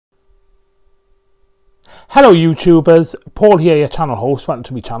Hello YouTubers, Paul here, your channel host. Welcome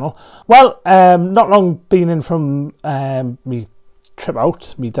to my channel. Well, not long been in from me trip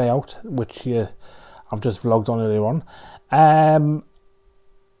out, me day out, which I've just vlogged on earlier on.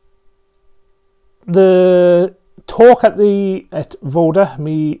 The talk at VODA,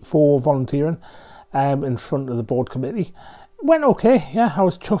 me for volunteering in front of the board committee, went okay. Yeah, I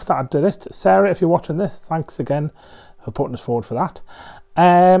was chuffed that I did it. Sarah, if you're watching this, thanks again for putting us forward for that.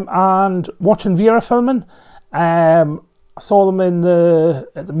 And watching Vera filming, I saw them at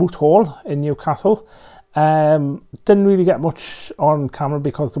the Moot Hall in Newcastle. Didn't really get much on camera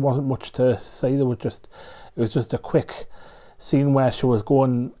because there wasn't much to say. It was just a quick scene where she was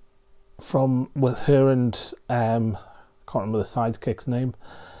going with her and can't remember the sidekick's name,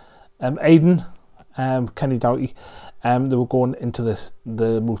 Aidan, Kenny Doughty. They were going into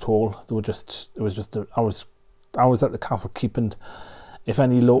the Moot Hall. I was at the castle keeping. If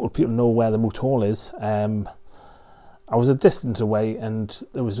any local people know where the Moot Hall is, I was a distance away, and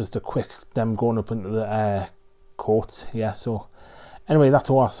it was just a quick them going up into the courts. Yeah, so anyway,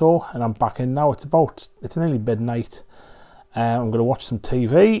 that's all I saw, and I'm back in now. It's nearly midnight. I'm going to watch some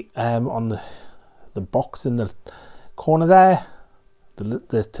TV on the box in the corner there,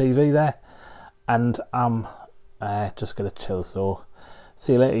 the TV there, and I'm just going to chill. So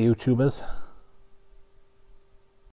see you later, YouTubers.